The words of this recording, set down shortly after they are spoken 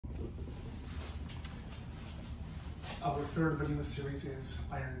Our third video in the series is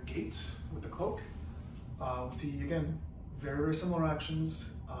Iron Gate with the Cloak. We'll see, again, very similar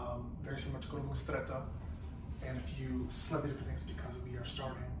actions, very similar to Porta di Ferro Stretta, and a few slightly different things because we are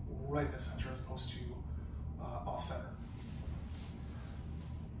starting right in the center as opposed to off-center.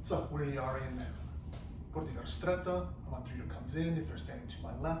 So we are in Porta di Ferro Stretta. Avantrino comes in. If they're standing to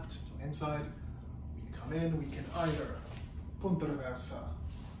my left, so inside, we come in. We can either punta reversa,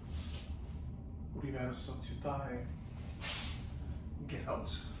 reverso to thigh, get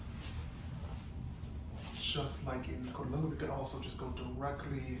out. Just like in Corlungo, we could also just go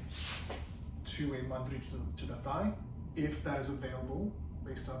directly to a mandrito to the thigh, if that is available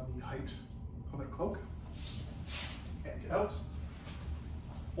based on the height of their cloak, and get out.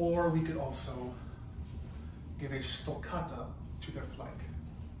 Or we could also give a stoccata to their flank.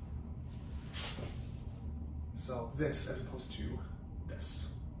 So this as opposed to this.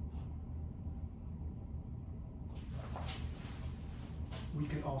 We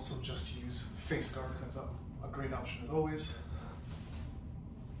can also just use face guard because that's a great option as always,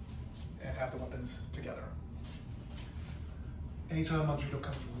 and have the weapons together. Anytime Mandrito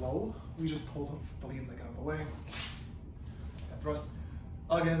comes low, we just pull the lead leg out of the way and thrust.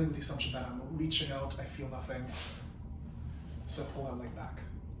 Again, with the assumption that I'm reaching out, I feel nothing, so pull that leg back.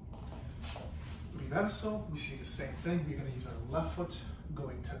 Reverso, we see the same thing. We're going to use our left foot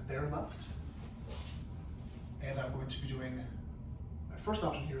going to their left, and I'm going to be doing, my first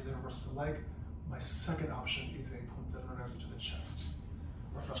option here is a reverse to the leg. My second option is a punta reversa to the chest,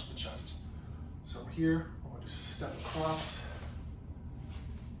 or thrust to the chest. So here, we're going to step across.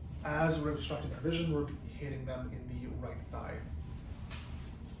 As we're obstructing their vision, we're hitting them in the right thigh.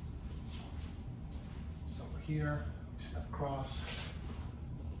 So we're here, we step across,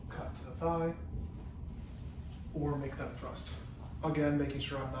 cut to the thigh, or make that thrust. Again, making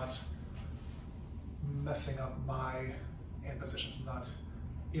sure I'm not messing up my hand positions, not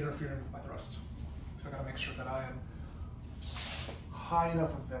interfering with my thrust. So I gotta make sure that I am high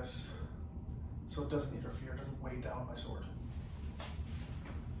enough with this so it doesn't interfere, it doesn't weigh down my sword.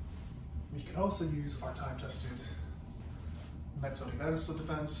 We can also use our time-tested mezzo reverso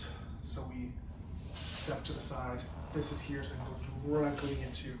defense. So we step to the side. This is here, so it goes directly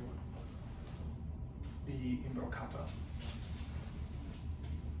into the imbrocata.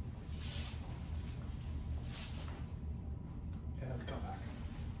 And then we come back.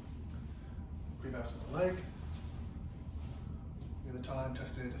 Reverso to the leg. We have a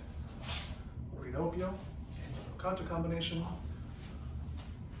time-tested ridoppio and imbrocata combination.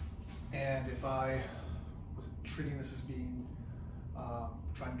 And if I was treating this as being,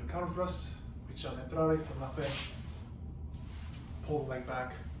 trying to do counter thrust, reach out and entrare, feel nothing, pull the leg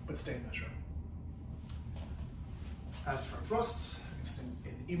back, but stay in measure. As for thrusts, it's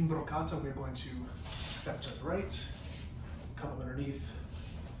in imbrocata, we're going to step to the right, come up underneath,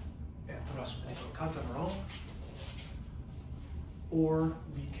 and thrust with imbrocata on our own. Or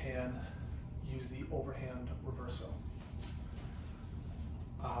we can use the overhand reverso.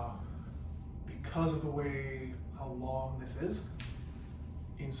 Because of the way how long this is,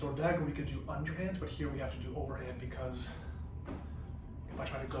 in sword dagger we could do underhand, but here we have to do overhand because if I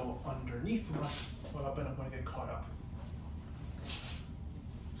try to go underneath my weapon, I'm going to get caught up.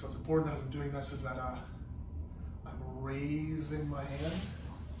 So it's important that as I'm doing this is that I'm raising my hand,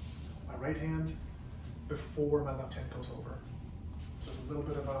 my right hand, before my left hand goes over. So there's a little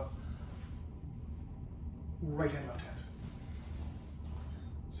bit of a right hand, left hand.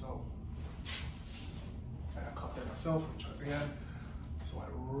 So I got caught there myself, let me try it again. So I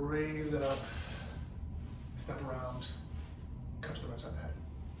raise it up, step around, cut to the right side of the head.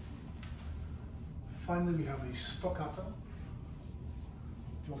 Finally, we have the stoccata.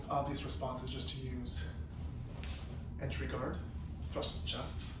 The most obvious response is just to use entry guard, thrust to the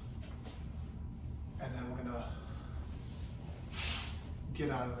chest, and then we're gonna get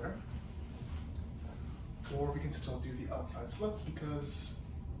out of there. Or we can still do the outside slip because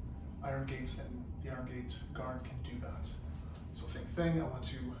iron gates and the iron gate guards can do that. So same thing, I want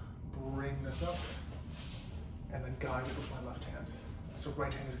to bring this up and then guide it with my left hand. So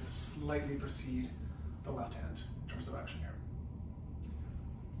right hand is going to slightly precede the left hand in terms of action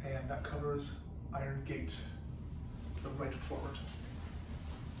here. And that covers iron gate, the right foot forward.